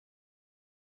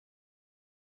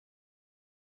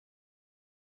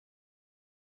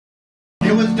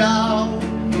It was down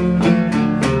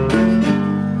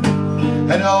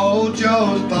in old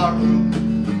Joe's barroom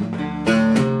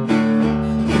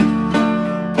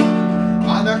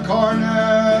on the corner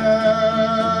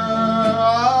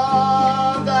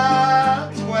of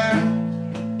that square.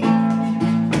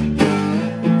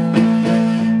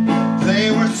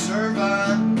 They were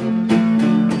serving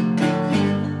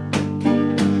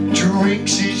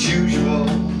drinks as usual.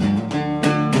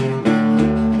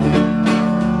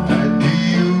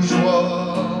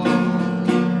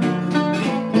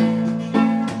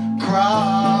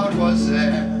 Crowd was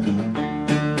there.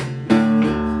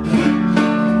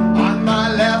 On my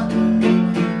left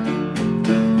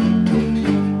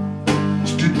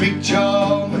stood Big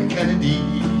Joe Kennedy,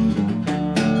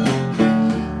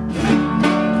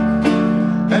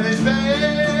 and his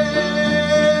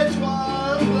face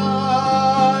was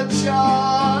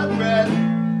bloodshot red,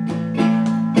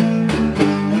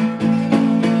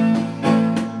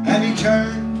 and he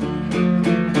turned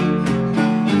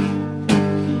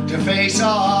to face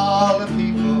all the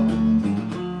people.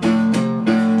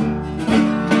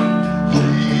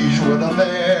 These were the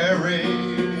very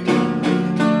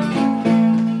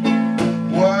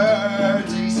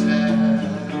words he said.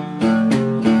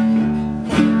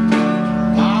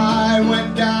 I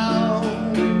went down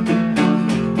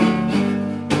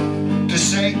to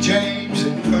St. James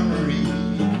Infirmary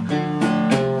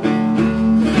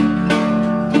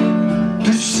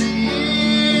to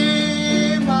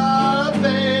see my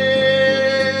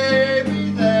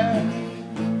baby there.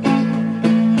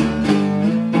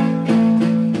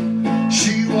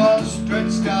 She was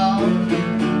stretched out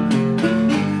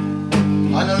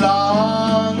on a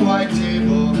long white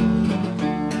table,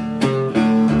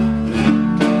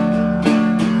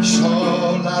 so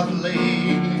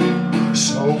lovely,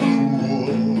 so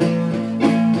cool,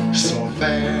 so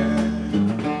fair.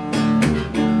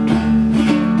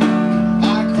 I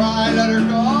cried, let her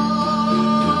go,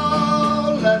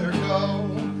 let her go,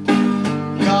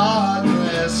 God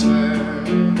bless her.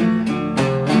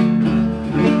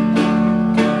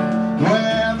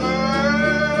 Wherever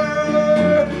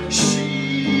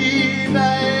she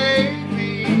may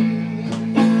be,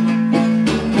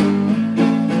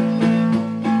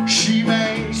 she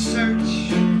may search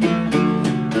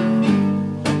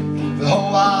the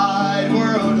whole wide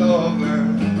world over,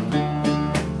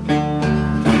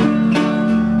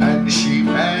 and she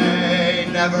may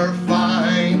never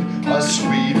find a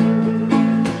sweeter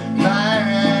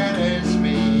man as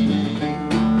me.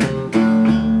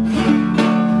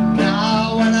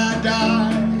 Now when I die,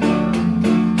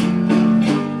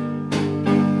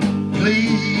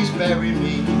 please bury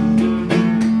me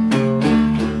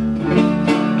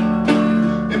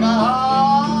in my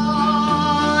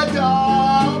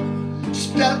high-top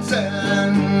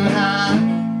Stetson hat,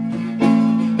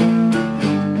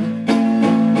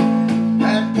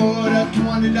 and put a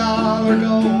 $20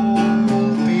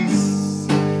 gold piece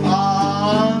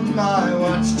on my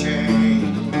watch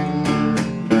chain,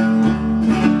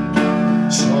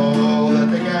 so that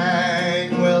the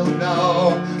gang will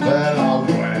know that I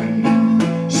went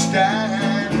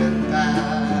standing back.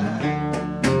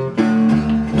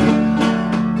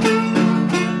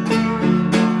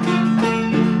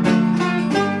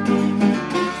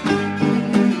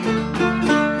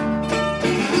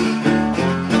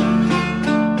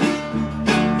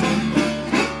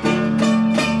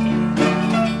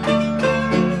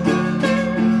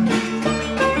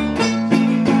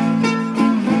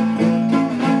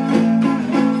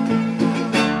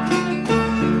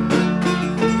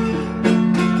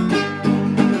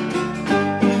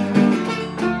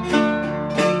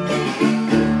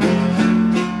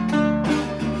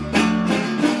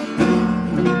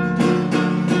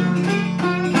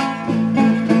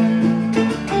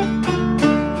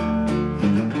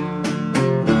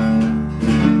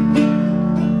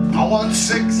 I want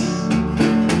 6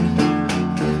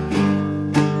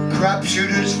 crap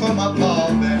shooters for my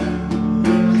ball bear.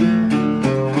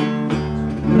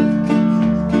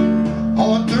 I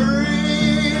want 3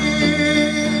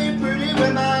 pretty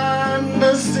women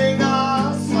to sing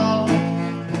our song,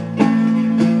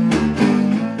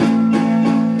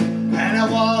 and I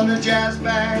want a jazz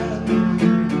band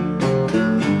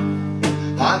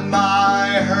on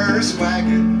my hearse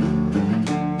wagon.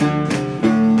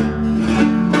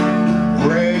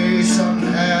 Raise some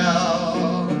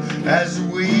hell as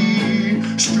we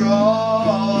stroll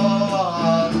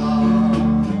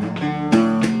along.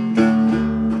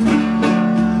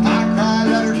 I cry,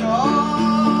 let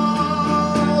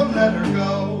her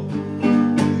go,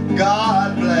 God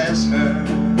bless her.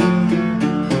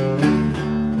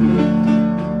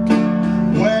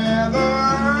 Wherever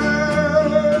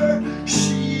she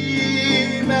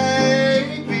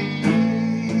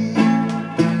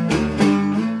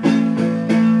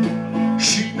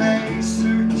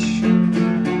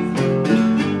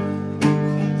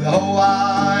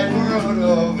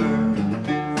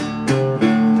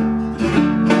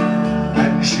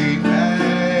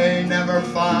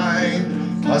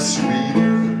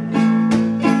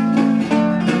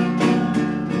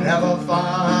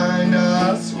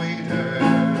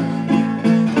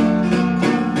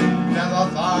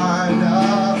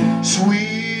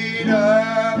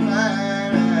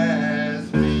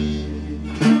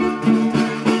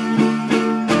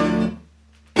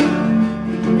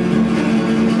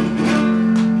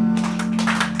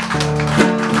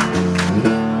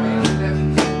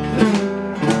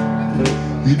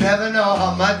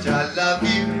much I love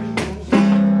you.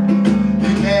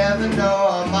 You never know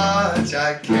how much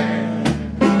I care.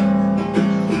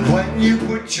 When you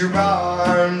put your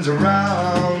arms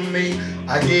around me,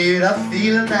 I get a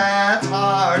feeling that's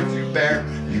hard to bear.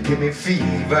 You give me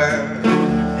fever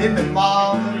in the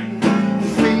morning,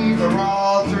 fever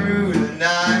all through the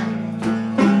night.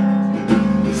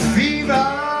 Fever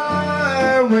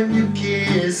when you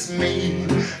kiss me,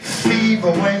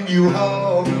 fever when you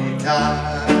hold me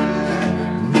tight.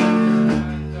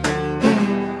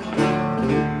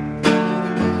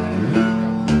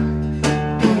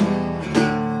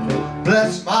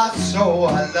 Bless my soul,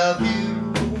 I love you.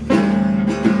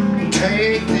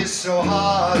 Take this so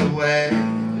hard away.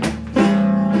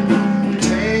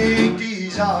 Take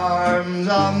these arms,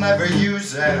 I'll never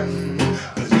use them.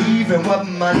 Believe in what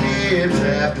my lips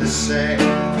have to say.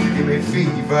 You give me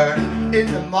fever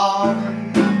in the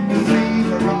morning,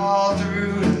 fever all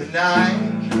through the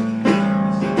night.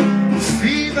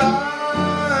 Fever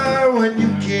when you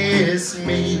kiss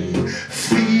me,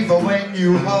 fever when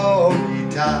you hold me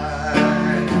tight.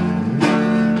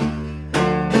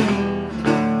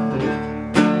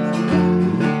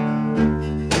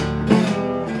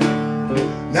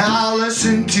 Now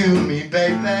listen to me,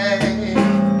 baby.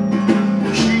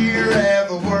 Hear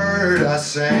every word I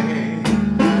say.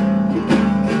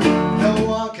 No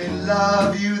one can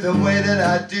love you the way that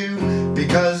I do,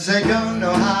 because they don't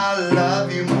know how to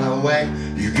love you my way.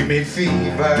 You give me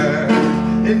fever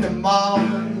in the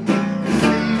morning,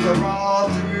 fever all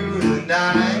through the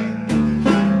night.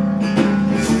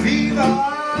 Fever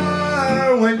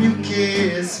when you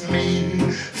kiss me,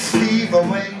 fever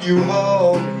when you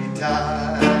hold me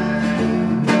tight.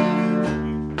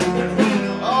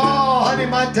 Oh, honey,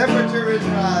 my temperature is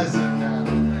rising now.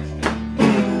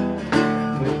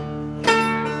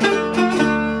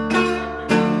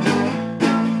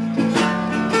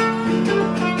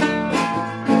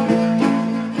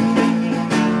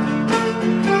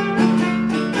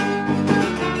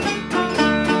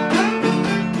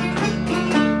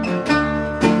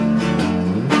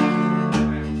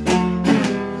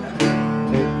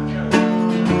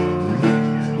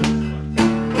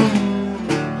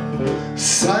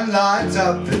 Sun lights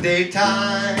up the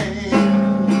daytime,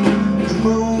 the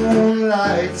moon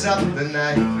lights up the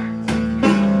night.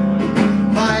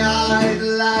 My eyes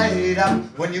light up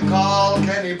when you call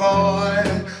Kenny boy.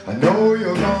 I know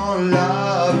you're gonna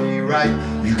love me right.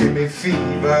 You give me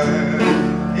fever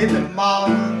in the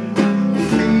morning,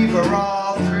 fever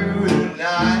all through the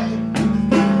night.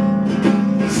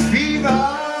 Fever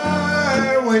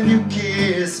when you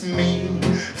kiss me,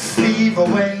 fever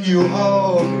when you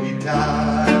hold me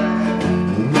tight.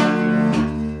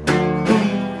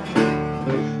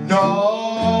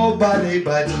 Nobody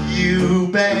but you,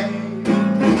 babe.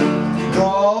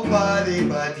 Nobody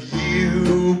but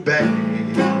you,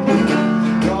 babe.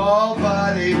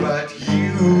 Nobody but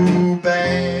you,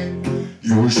 babe.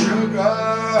 Your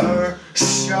sugar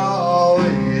sure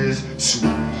is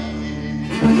sweet.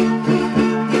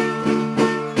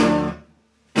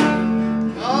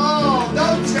 Oh,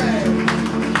 Duchaine.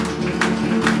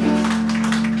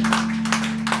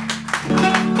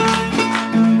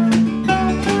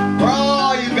 For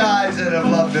all you guys that have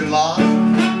loved and lost,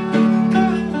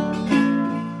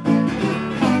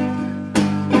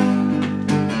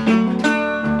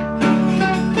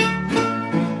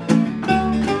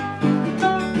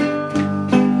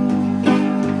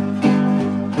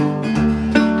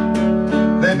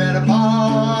 they met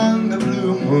upon the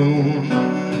blue moon,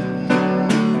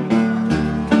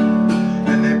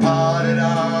 and they parted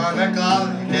on a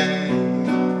cloudy day.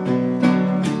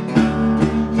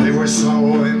 They were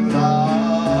so in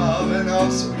love and oh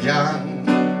so young,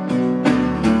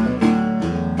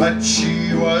 but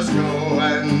she was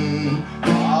going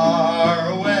far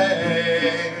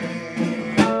away.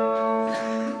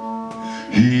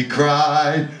 He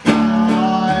cried,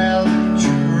 I'll be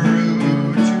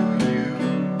true to you,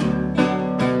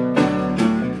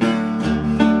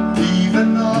 even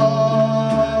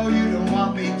though you don't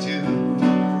want me to.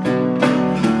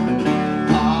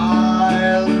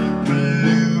 I'll be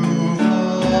blue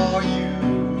for you,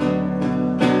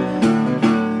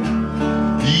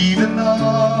 even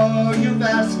though you've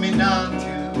asked me not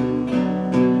to.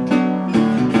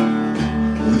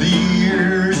 The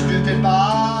years drifted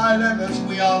by, and as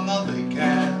we all know they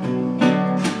can.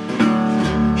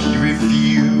 He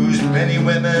refused many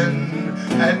women,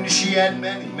 and she had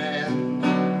many men.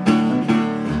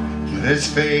 But as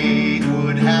fate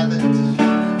would have it,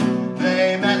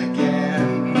 they met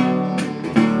again.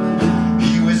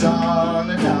 He was on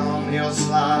a downhill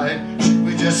slide, she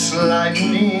was just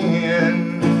sliding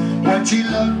in, when she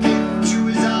looked into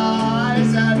his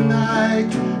eyes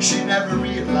night, she never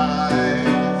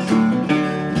realized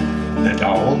that the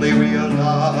only real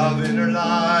love in her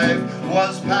life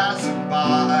was passing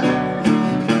by.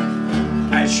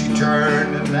 As she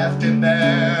turned and left him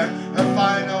there, her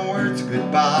final words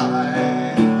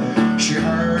goodbye, she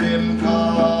heard him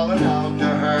calling out to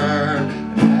her,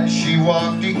 and as she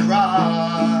walked he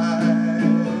cried.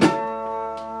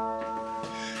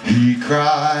 He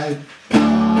cried,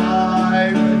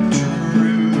 I've been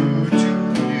true to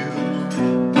you.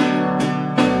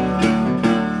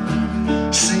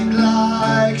 Seemed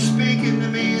like speaking to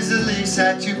me is the least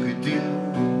that you could do.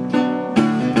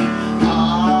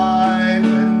 I've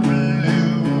been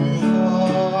blue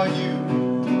for you.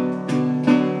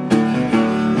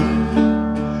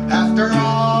 After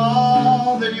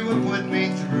all that you have put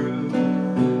me through.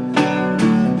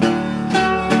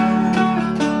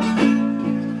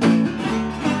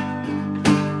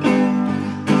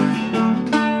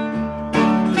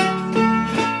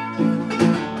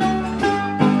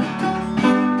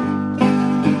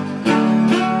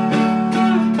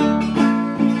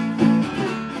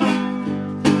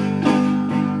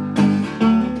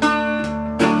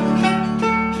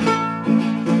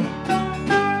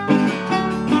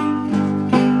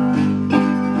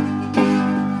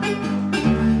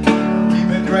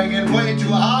 Way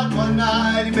too hard one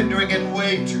night, he'd been drinking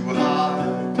way too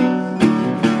hard.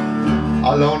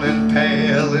 Alone and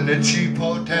pale in a cheap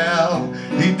hotel,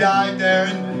 he died there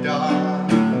in the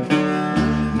dark.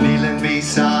 Kneeling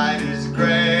beside his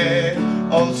grave,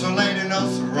 oh so late and oh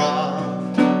so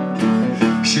wrong.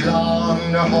 She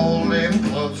longed to hold him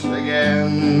close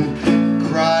again,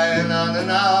 crying on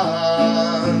and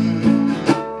on.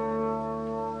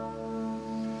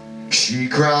 She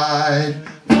cried,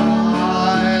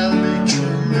 I'll be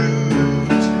true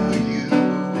to you.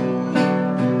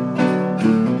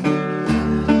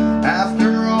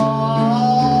 After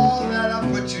all that I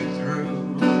put you through,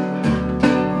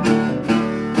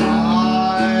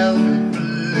 I'll be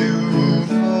blue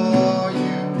for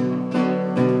you.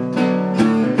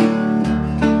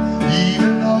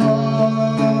 Even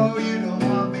though you don't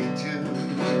want me to.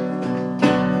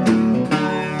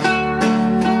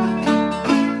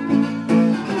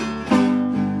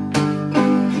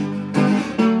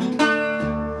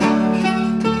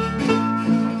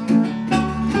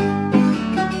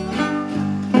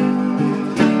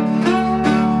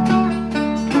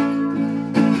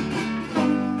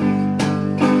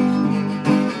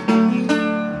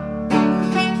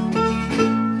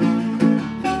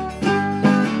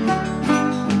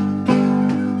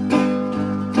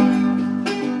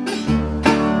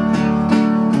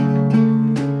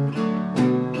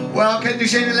 Well, Ken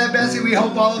Duchaine and Led Bessie, we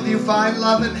hope all of you find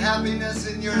love and happiness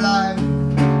in your life.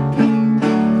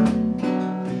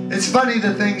 It's funny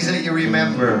the things that you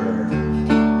remember.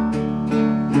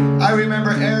 I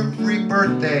remember every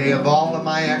birthday of all of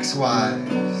my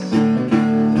ex-wives.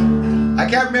 I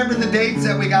can't remember the dates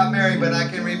that we got married, but I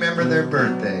can remember their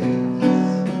birthdays.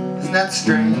 Isn't that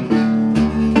strange?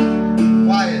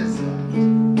 Why is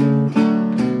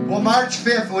that? Well, March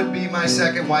 5th would be my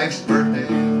second wife's birthday.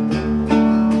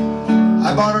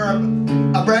 I bought her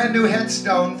a brand new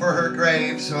headstone for her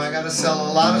grave, so I gotta sell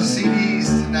a lot of CDs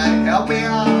tonight. Help me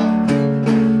out.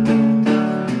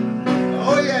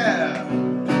 Oh yeah.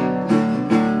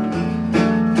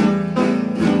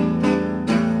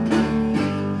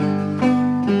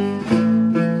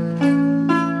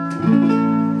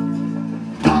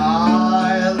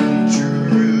 I'll be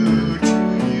true to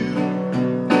you,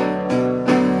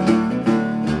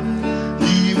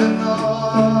 even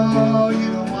though you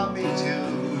don't want me to.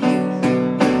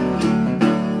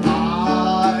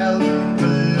 I'll be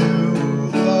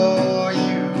blue for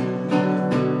you,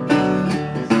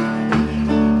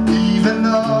 even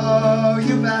though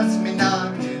you've asked me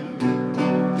not to.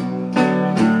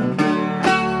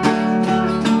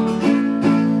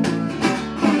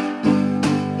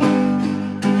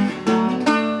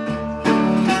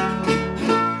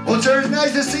 Well, sure, it's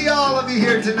nice to see all of you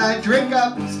here tonight. Drink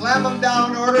up, slam them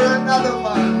down, order another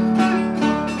one.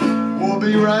 We'll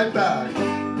be right back.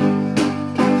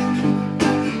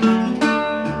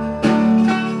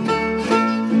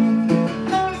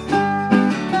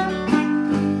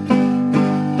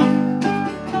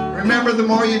 Remember, the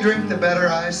more you drink, the better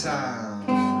I sound.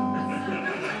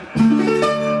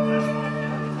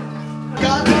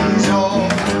 Got these all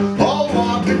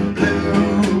walking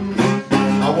blues.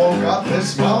 I woke up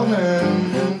this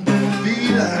morning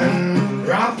feeling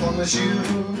rough on the shoes.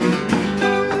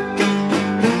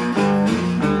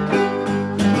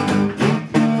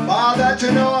 Now that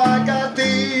you know I got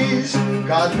these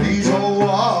old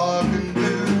walking blues.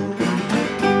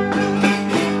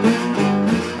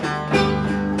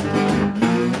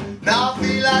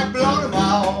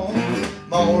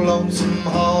 lonesome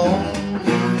home.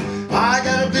 I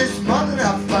got up this morning,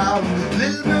 I found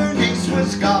little Bernice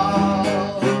was gone.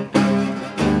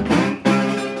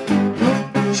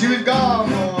 She was gone,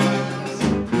 boys.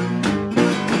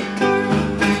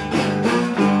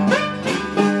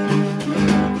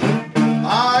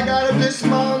 I got up this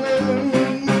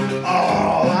morning,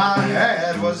 all I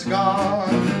had was gone.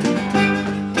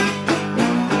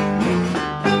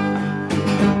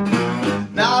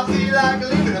 Now I feel like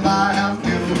leaving if I have to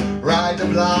ride the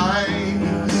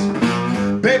blinds.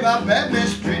 Babe, I bet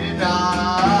mistreated,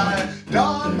 I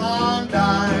don't mind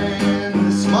dying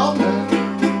this moment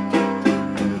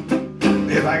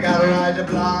if I gotta ride the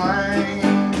blind.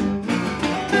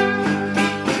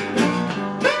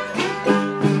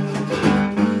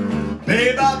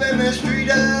 Babe, I've been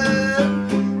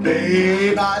mistreated,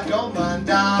 babe, I don't mind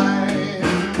dying.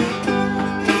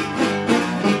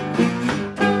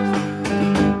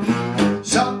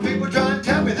 Some people try and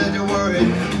tell me that they're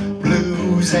worried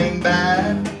blues ain't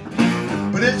bad,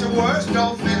 but it's the worst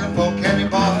old feeling folk any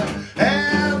boy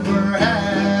ever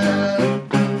had.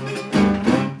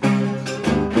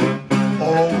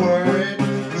 Oh, worried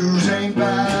blues ain't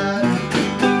bad,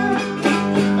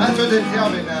 that's what they tell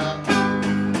me now.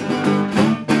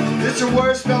 It's the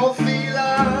worst old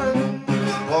feeling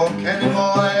folk any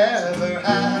boy ever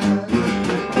had.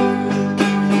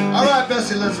 All right,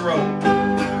 Bessie, let's roll.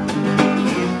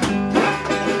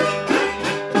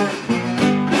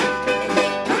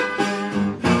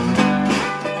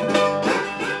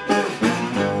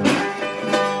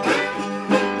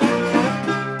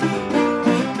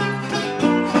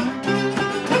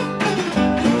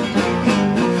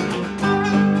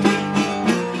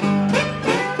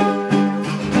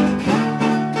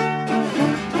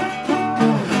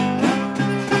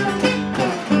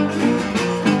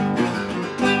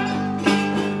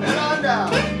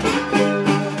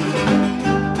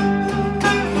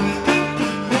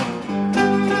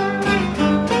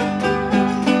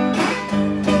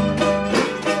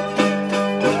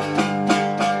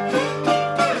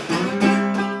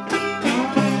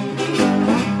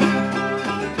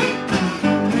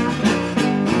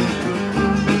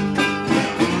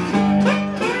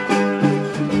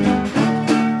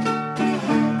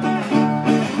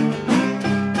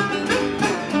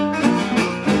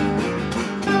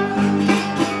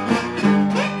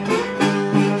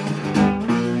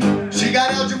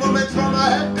 From her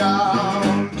head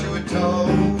down to her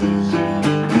toes,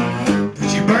 but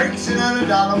she breaks it on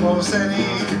 $1 most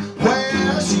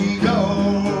anywhere she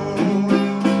goes.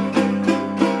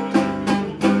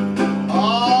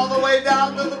 All the way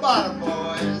down to the bottom,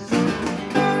 boys.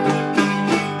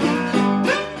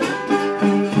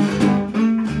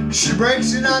 She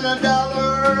breaks it on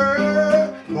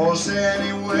 $1 most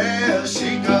anywhere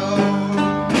she goes.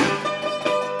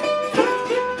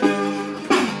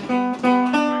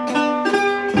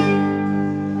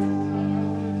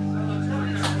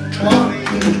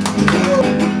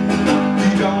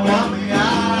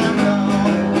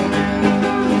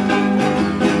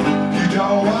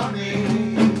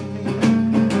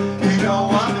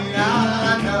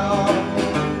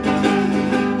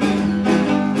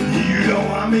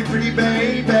 Pretty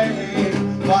baby,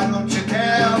 why don't you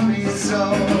tell me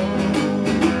so?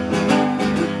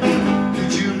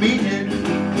 Did you mean it,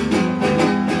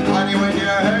 honey, when you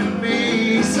hurt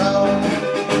me so?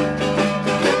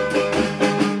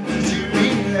 Did you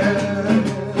mean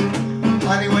it,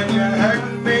 honey, when you hurt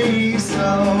me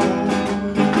so?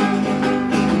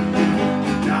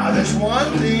 Now there's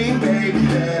one thing, baby,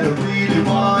 that I really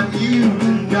want you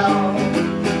to know.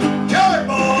 Tell it,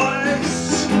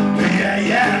 boys! Yeah,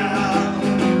 yeah.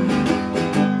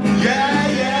 Yeah,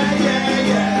 yeah, yeah,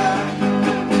 yeah.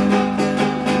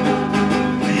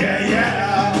 Yeah,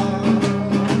 yeah.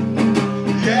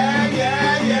 Yeah,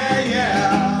 yeah, yeah, yeah.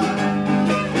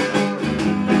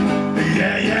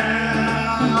 Yeah, yeah.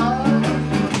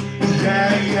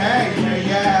 Yeah, yeah, yeah,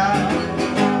 yeah.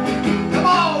 Come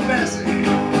on, Bessie.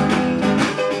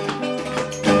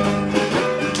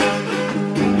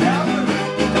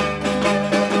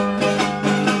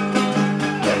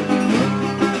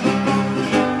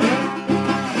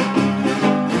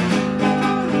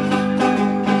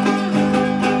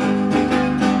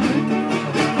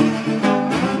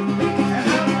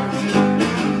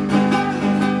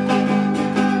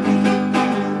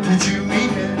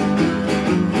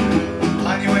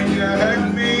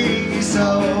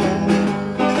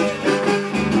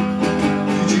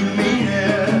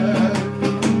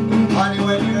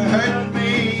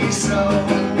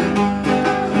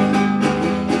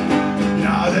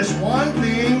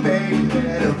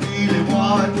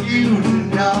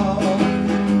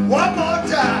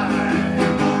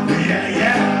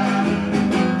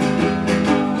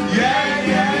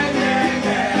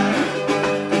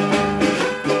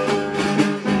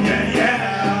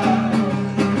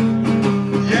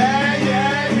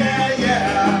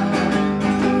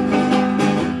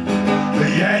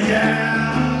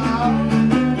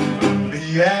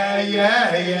 Yeah,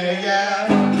 yeah, yeah, yeah.